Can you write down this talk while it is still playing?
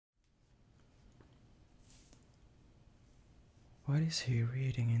What is he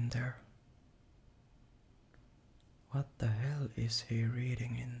reading in there? What the hell is he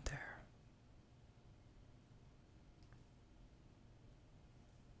reading in there?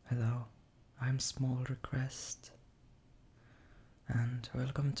 Hello, I'm Small Request, and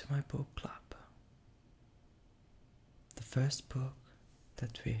welcome to my book club. The first book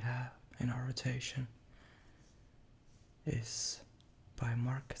that we have in our rotation is by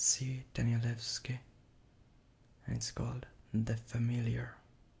Mark C. Danielewski, and it's called The Familiar,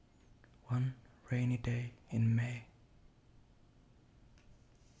 One Rainy Day in May.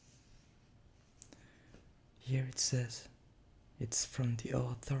 Here it says it's from the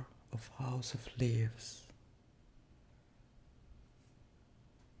author of House of Leaves.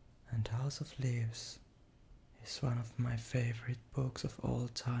 And House of Leaves is one of my favorite books of all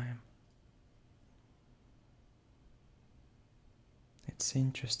time. It's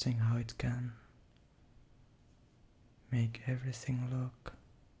interesting how it can make everything look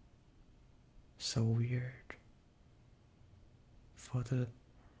so weird for the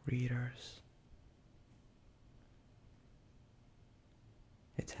readers.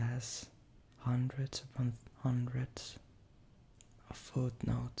 It has hundreds upon hundreds of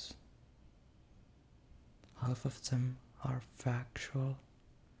footnotes. Half of them are factual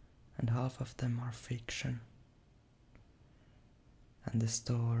and half of them are fiction. And the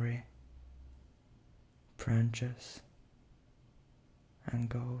story branches and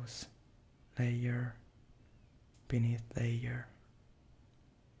goes layer beneath layer,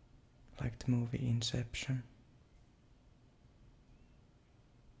 like the movie Inception.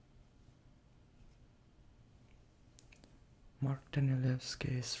 Mark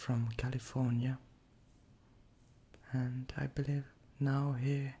Danielewski is from California, and I believe now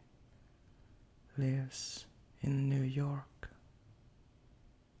he lives in New York.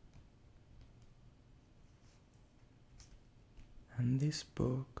 And this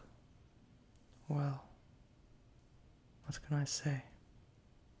book, well, what can I say?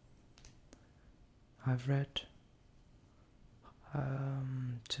 I've read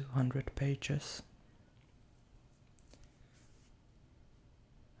 200 pages,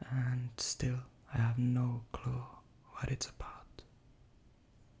 and still I have no clue what it's about.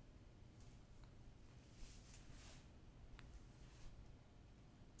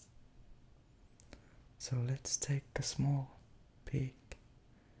 So let's take a small peek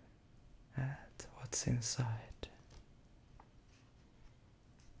at what's inside.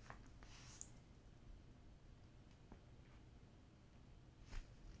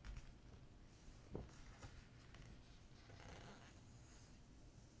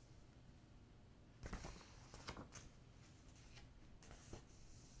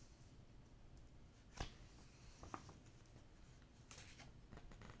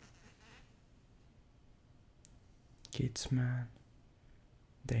 Kids, man,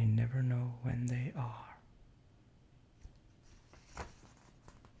 they never know when they are.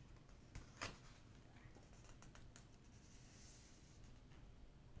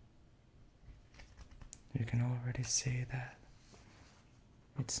 You can already see that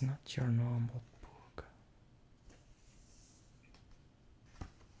it's not your normal book.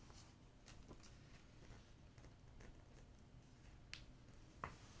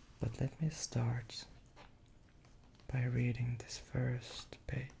 But let me start by reading this first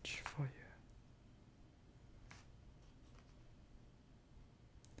page for you.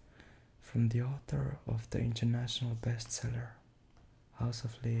 From the author of the international bestseller House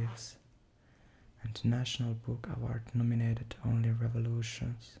of Leaves and National Book Award nominated Only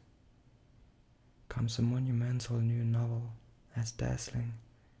Revolutions comes a monumental new novel as dazzling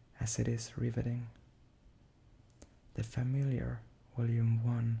as it is riveting. The Familiar, Volume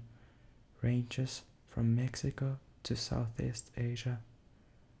 1, ranges from Mexico to Southeast Asia,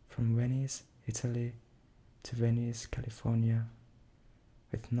 from Venice, Italy to Venice, California,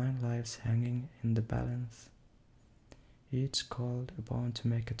 with 9 lives hanging in the balance, each called upon to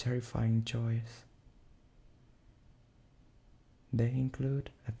make a terrifying choice. They include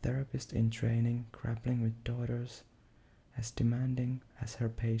a therapist in training grappling with daughters as demanding as her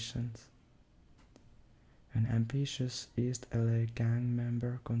patients, an ambitious East LA gang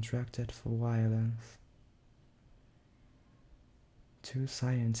member contracted for violence, 2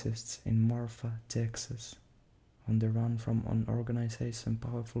 scientists in Marfa, Texas, on the run from an organization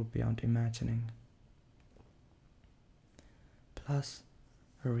powerful beyond imagining, plus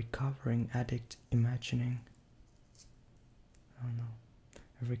a recovering addict in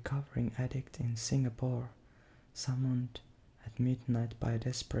Singapore, summoned at midnight by a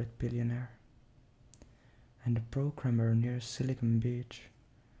desperate billionaire, and a programmer near Silicon Beach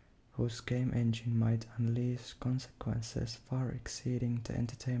whose game engine might unleash consequences far exceeding the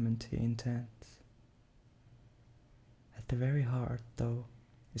entertainment he intends. At the very heart, though,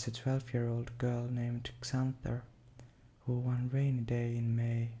 is a 12-year-old girl named Xanther, who one rainy day in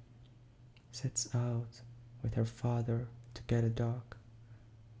May sets out with her father to get a dog,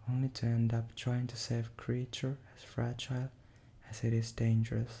 only to end up trying to save a creature as fragile as it is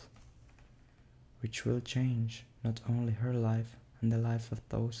dangerous, which will change not only her life and the life of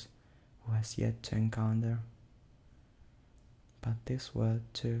those who has yet to encounter, but this world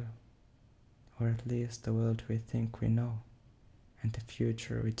too, or at least the world we think we know, and the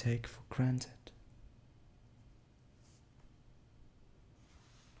future we take for granted.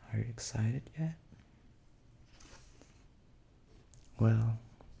 Are you excited yet? Well,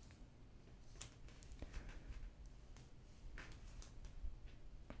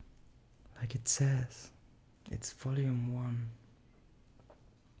 like it says, it's volume 1.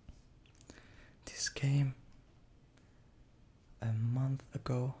 This came a month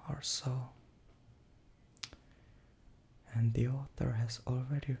ago or so, and the author has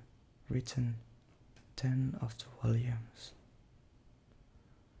already written 10 of the volumes,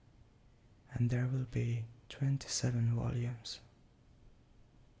 and there will be 27 volumes.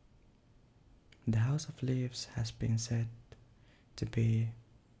 The House of Leaves has been said to be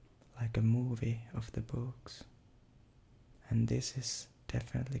like a movie of the books, and this is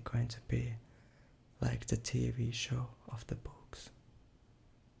definitely going to be like the TV show of the books.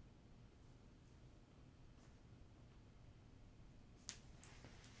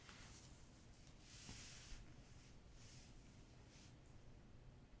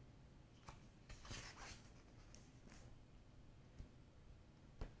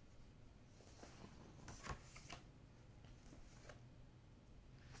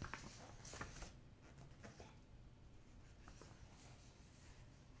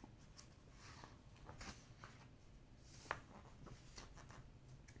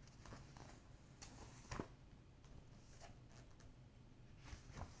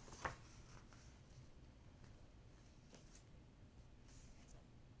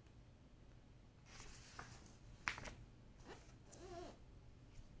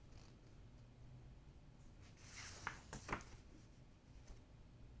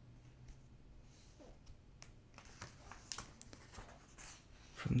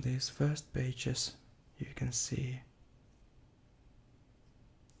 From these first pages you can see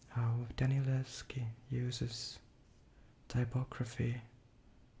how Danielewski uses typography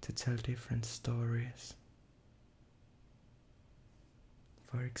to tell different stories.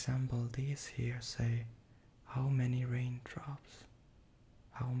 For example, these here say, "How many raindrops?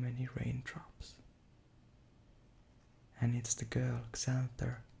 How many raindrops?" And it's the girl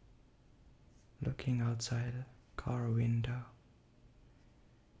Xanther looking outside a car window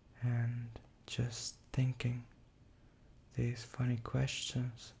and just thinking these funny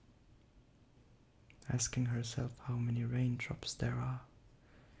questions, asking herself how many raindrops there are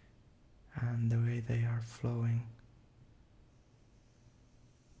and the way they are flowing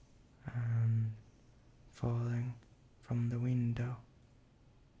and falling from the window.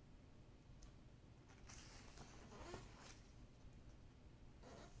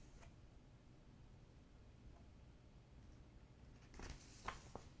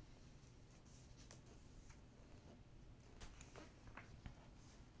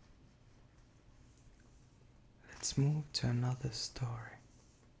 Let's move to another story.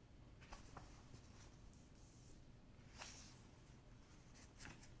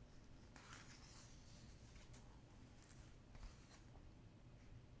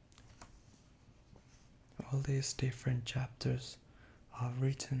 All these different chapters are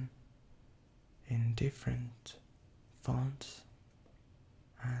written in different fonts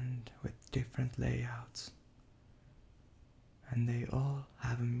and with different layouts, and they all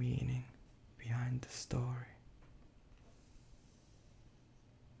have a meaning behind the story.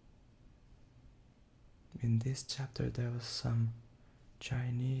 In this chapter there was some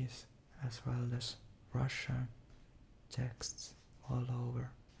Chinese as well as Russian texts all over,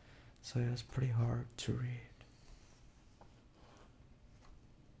 so it was pretty hard to read.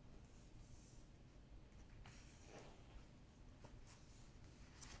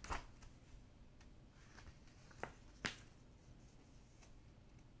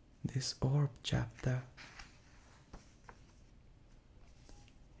 This orb chapter,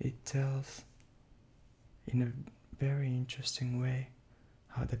 it tells in a very interesting way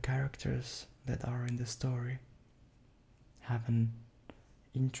how the characters that are in the story have an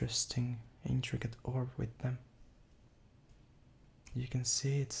interesting, intricate orb with them. You can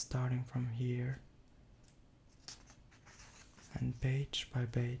see it starting from here and page by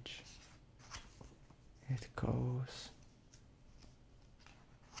page it goes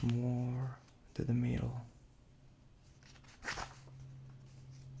more to the middle,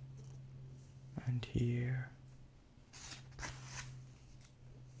 and here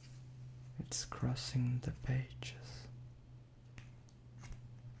it's crossing the pages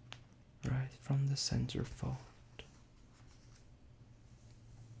right from the centerfold.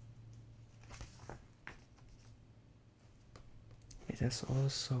 It has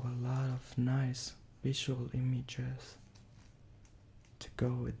also a lot of nice visual images to go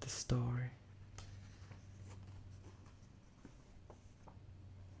with the story.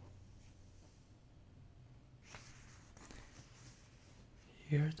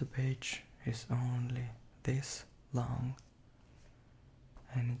 Here the page is only this long,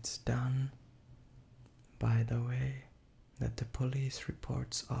 and it's done by the way that the police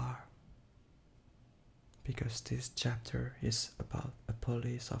reports are, because this chapter is about a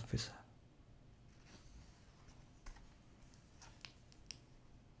police officer.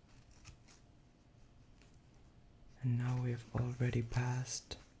 And now we've already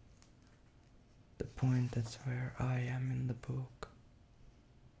passed the point that's where I am in the book.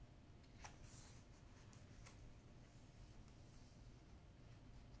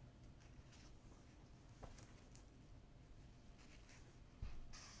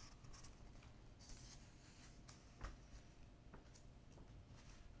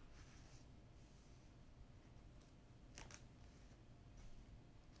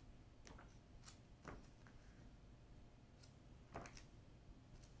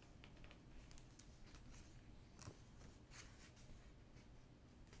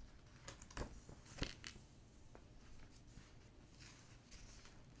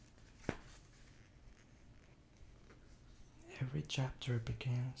 Every chapter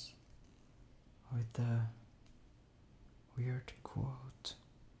begins with a weird quote.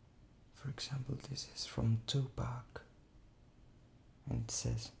 For example, this is from Tupac, and it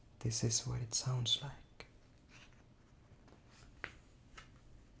says, "This is what it sounds like."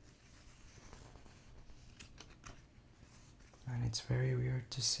 And it's very weird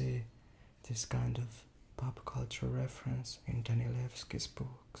to see this kind of pop culture reference in Danielewski's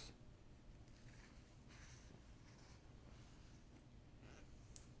books.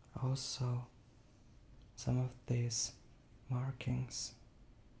 Also, some of these markings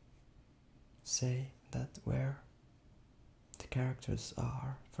say that where the characters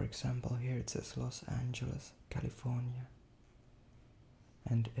are. For example, here it says Los Angeles, California,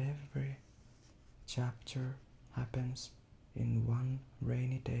 and every chapter happens in one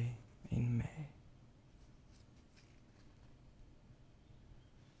rainy day in May.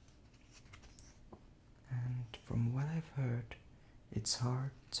 And from what I've heard, it's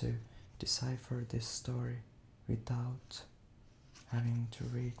hard to decipher this story without having to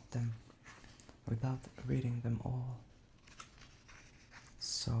read them, without reading them all.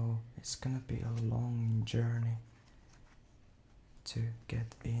 So it's gonna be a long journey to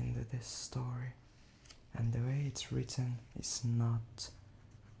get into this story. And the way it's written is not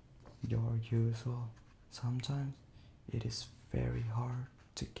your usual. Sometimes it is very hard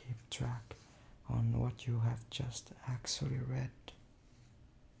to keep track on what you have just actually read.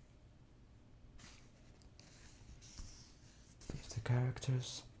 If the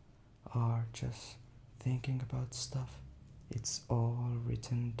characters are just thinking about stuff, it's all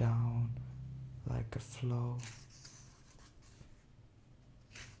written down like a flow.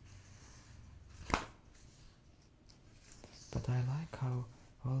 But I like how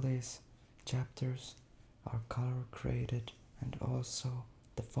all these chapters are color graded, and also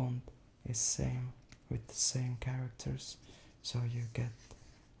the font is same with the same characters, so you get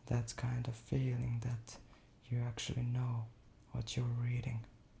that kind of feeling that you actually know what you're reading,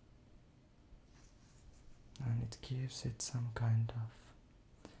 and it gives it some kind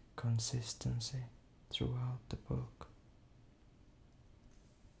of consistency throughout the book.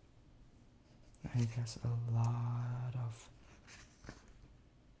 And it has a lot of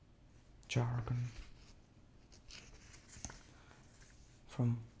jargon,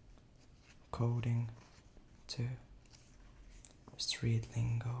 from coding to street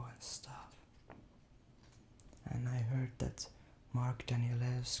lingo and stuff. And I heard that Mark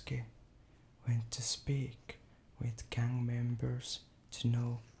Danielewski went to speak with gang members to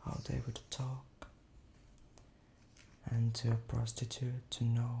know how they would talk, and to a prostitute to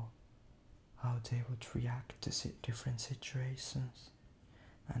know how they would react to different situations,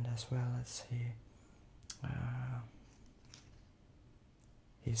 and as well as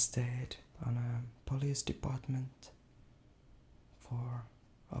he stayed on a police department for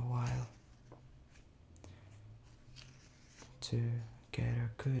a while. to get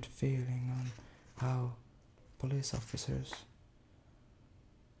a good feeling on how police officers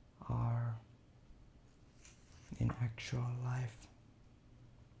are in actual life.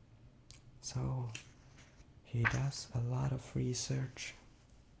 So he does a lot of research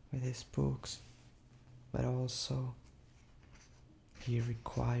with his books, but also he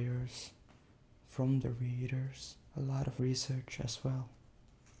requires from the readers a lot of research as well.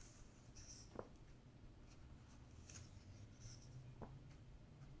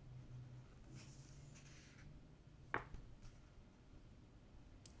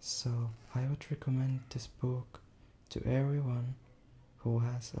 So I would recommend this book to everyone who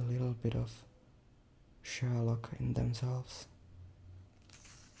has a little bit of Sherlock in themselves,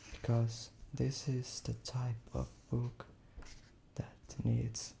 because this is the type of book that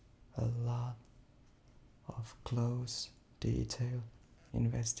needs a lot of close, detailed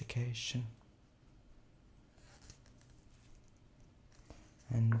investigation.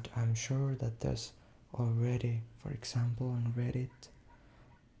 And I'm sure that there's already, for example on Reddit,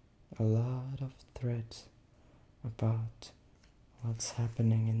 a lot of threads about what's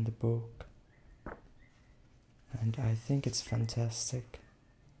happening in the book, and I think it's fantastic.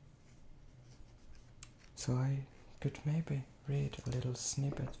 So I could maybe read a little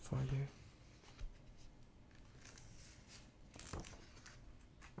snippet for you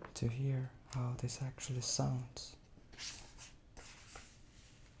to hear how this actually sounds.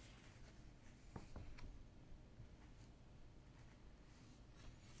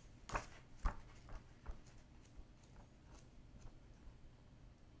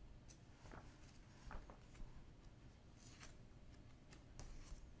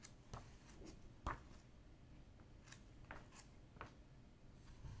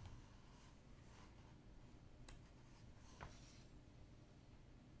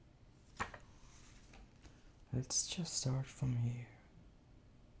 Let's just start from here.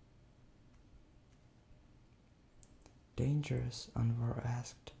 Dangerous, Anwar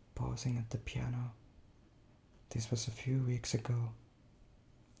asked, pausing at the piano. This was a few weeks ago.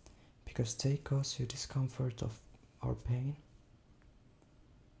 Because they cause you discomfort of or pain?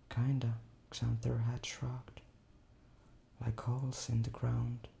 Kinda, Xanther had shrugged. Like holes in the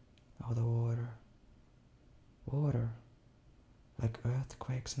ground, or the water. Water, like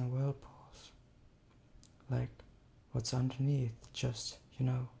earthquakes and whirlpools. Like what's underneath just,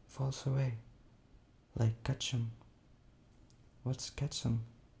 falls away. Like Ketchum. What's Ketchum?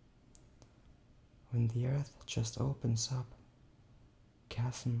 When the earth just opens up.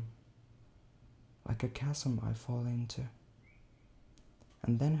 Chasm. Like a chasm I fall into.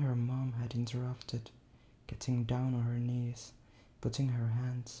 And then her mom had interrupted, getting down on her knees, putting her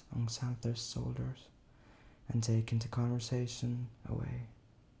hands on Xanther's shoulders, and taking the conversation away.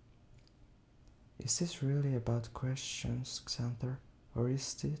 Is this really about questions, Xanther, or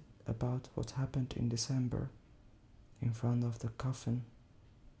is it about what happened in December, in front of the coffin?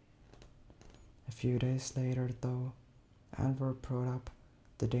 A few days later, though, Anwar brought up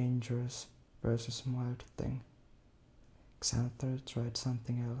the dangerous versus mild thing. Xanther tried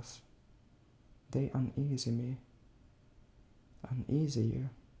something else. They uneasy me. Uneasy you.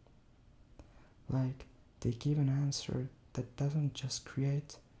 Like, they give an answer that doesn't just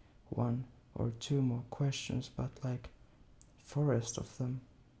create one or two more questions, but like forest of them.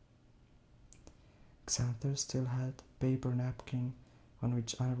 Xanther still had a paper napkin on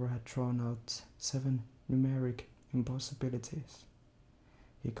which Anwar had drawn out 7 numeric impossibilities.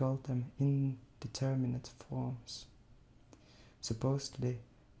 He called them indeterminate forms. Supposedly,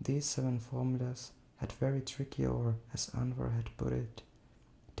 these 7 formulas had very tricky, or as Anwar had put it,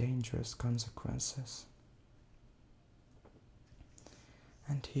 dangerous consequences.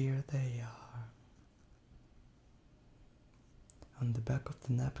 And here they are. On the back of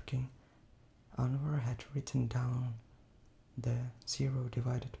the napkin, Anwar had written down the 0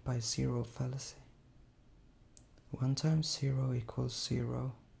 divided by 0 fallacy. 1 times 0 equals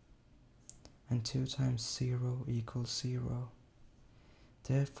 0, and 2 times 0 equals 0.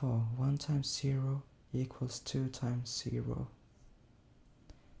 Therefore, 1 times 0 equals 2 times 0.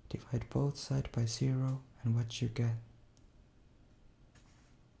 Divide both sides by 0, and what you get?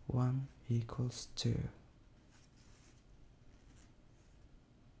 1 equals 2.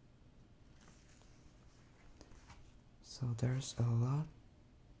 So there's a lot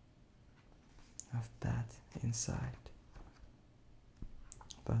of that inside.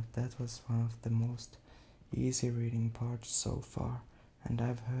 But that was one of the most easy reading parts so far, and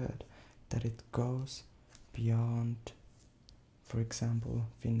I've heard that it goes beyond, for example,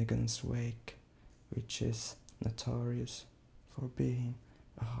 Finnegan's Wake, which is notorious for being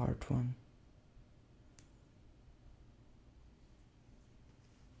a hard one.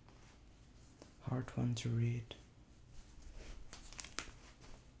 hard one to read.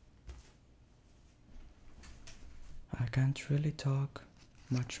 I can't really talk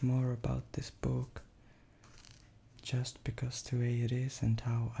much more about this book, just because the way it is and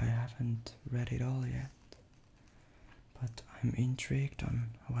how I haven't read it all yet. But I'm intrigued on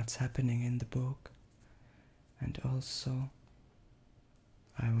what's happening in the book, and also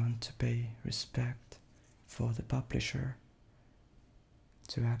I want to pay respect for the publisher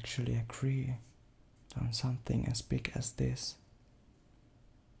to actually agree on something as big as this.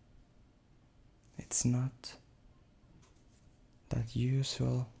 It's not that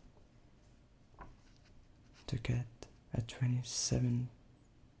usual to get a 27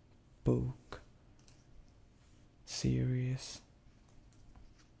 book series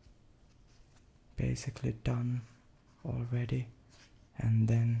basically done already, and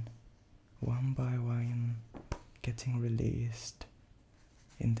then one by one getting released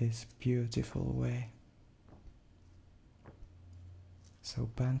in this beautiful way. So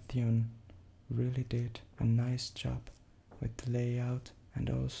Pantheon really did a nice job with the layout and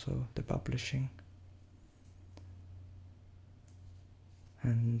also the publishing.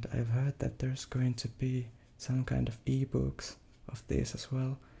 And I've heard that there's going to be some kind of ebooks of this as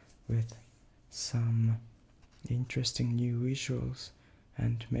well, with some interesting new visuals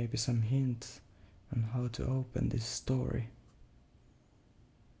and maybe some hints on how to open this story.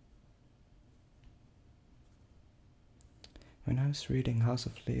 When I was reading House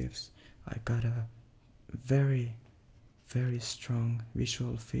of Leaves, I got a very strong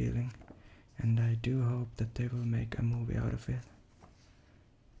visual feeling, and I do hope that they will make a movie out of it.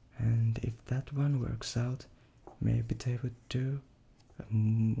 And if that one works out, maybe they would do a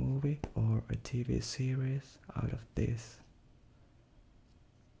movie or a TV series out of this.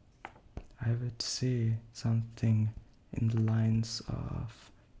 I would see something in the lines of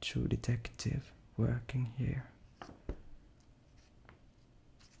True Detective working here.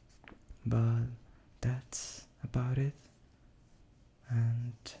 But that's about it,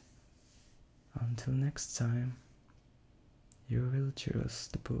 and until next time, you will choose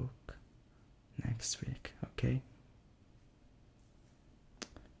the book next week, okay?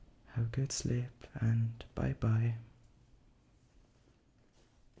 Have a good sleep and bye bye.